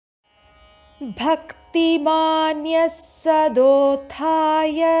भक्तिमान्यः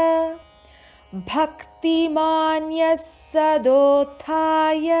सदोत्थाय भक्तिमान्यः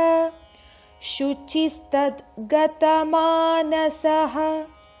सदोत्थाय शुचिस्तद्गतमानसः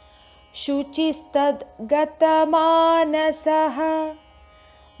शुचिस्तद्गतमानसः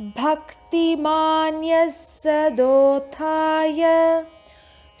भक्तिमान्यः सदोत्थाय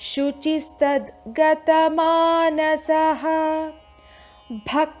शुचिस्तद्गतमानसः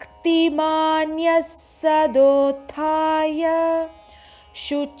भक्तिमान्यः सदोत्थाय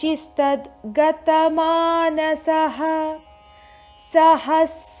शुचिस्तद्गतमानसः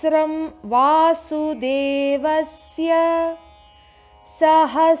सहस्रं वासुदेवस्य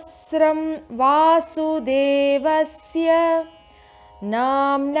सहस्रं वासुदेवस्य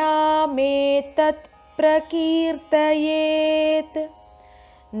नाम्नामेतत् प्रकीर्तयेत्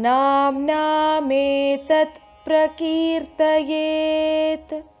नाम्नामेतत् प्रकीर्तयेत्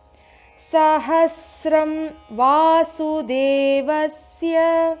सहस्रं वासुदेवस्य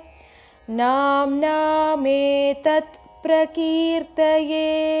नाम्नामेतत् प्रकीर्तयेत्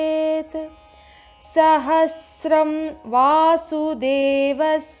सहस्रं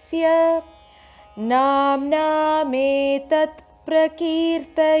वासुदेवस्य नाम्नामेतत्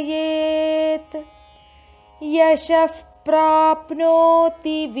प्रकीर्तयेत् यशः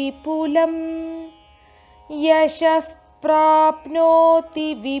प्राप्नोति विपुलं यशः प्राप्नोति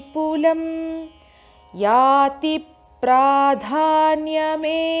विपुलं याति प्राधान्यमेव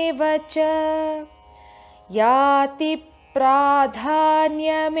च याति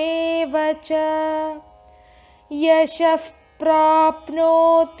प्राधान्यमेव च यशः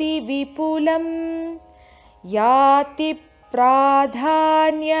प्राप्नोति विपुलं याति प्राधान्यमेव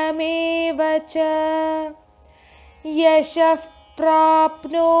च यशः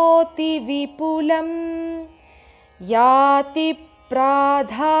प्राप्नोति विपुलं याति प्राधान्यमेव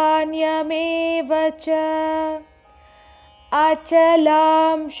च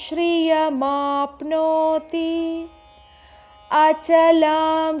अचलां श्रियमाप्नोति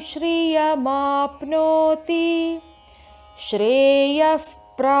अचलां श्रियमाप्नोति श्रेयः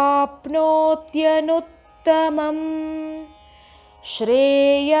प्राप्नोत्यनुत्तमम्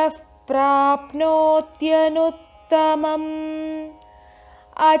श्रेयः प्राप्नोत्यनुत्तमम्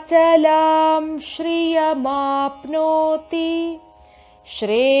अचलां श्रियमाप्नोति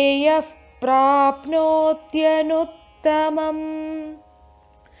श्रेयः प्राप्नोत्यनुत्तमम्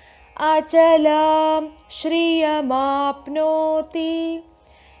अचलां श्रियमाप्नोति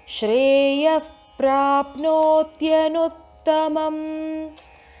श्रेयः प्राप्नोत्यनुत्तमम्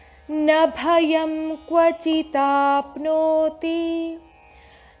न भयं क्वचिदाप्नोति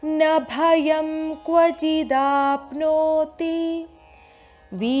न भयं क्वचिदाप्नोति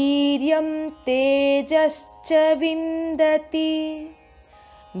वीर्यं तेजश्च विन्दति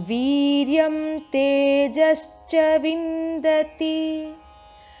वीर्यं तेजश्च विन्दति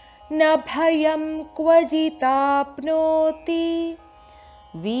न भयं क्वचिदाप्नोति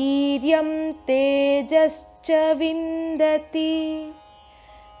वीर्यं तेजश्च विन्दति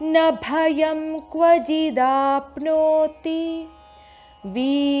न भयं क्वचिदाप्नोति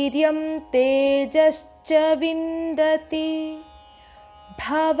वीर्यं तेजश्च विन्दति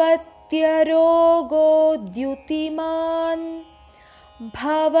भवत्यरोगो द्युतिमान्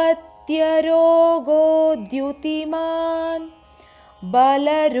भवत्यरोगो द्युतिमान्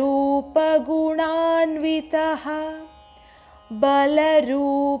बलरूपगुणान्वितः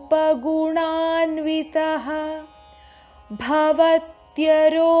बलरूपगुणान्वितः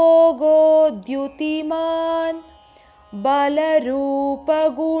भवत्यरोगो द्युतिमान्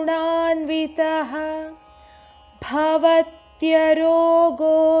बलरूपगुणान्वितः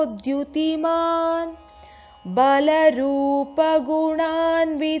भवत्यरोगो द्युतिमान्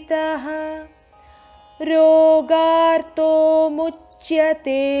बलरूपगुणान्वितः रोगार्तो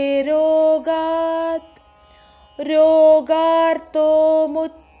मुच्यते रोगात् रोगार्तो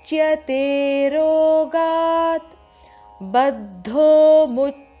मुच्यते रोगात् बद्धो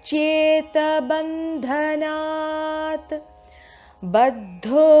मुच्येत बन्धनात्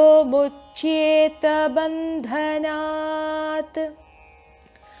बद्धो मुच्येत बन्धनात्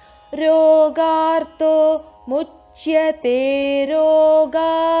रोगार्तो मुच्यते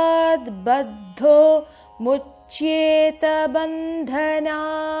रोगात् बद्धो मुच्येत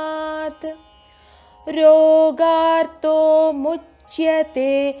बन्धनात् रोगार्तो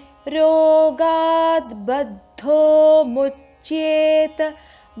मुच्यते रोगात् बद्धो मुच्येत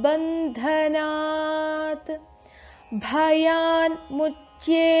बन्धनात् भयान्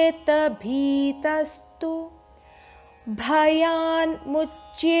मुच्येत भीतस्तु भयान्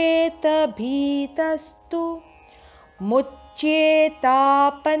मुच्येत भीतस्तु मुच्येत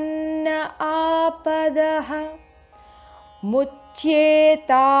मुच्येतापन्न आपदः मुच्येतापन्न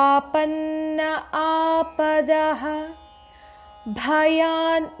आपदः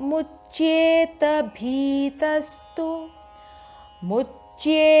भयान् मुच्येत भीतस्तु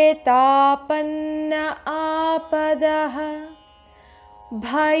मुच्येतापन्न आपदः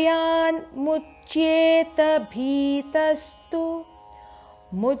भयान् मुच्येत भीतस्तु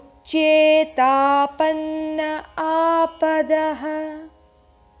मुच्येतापन्न आपदः।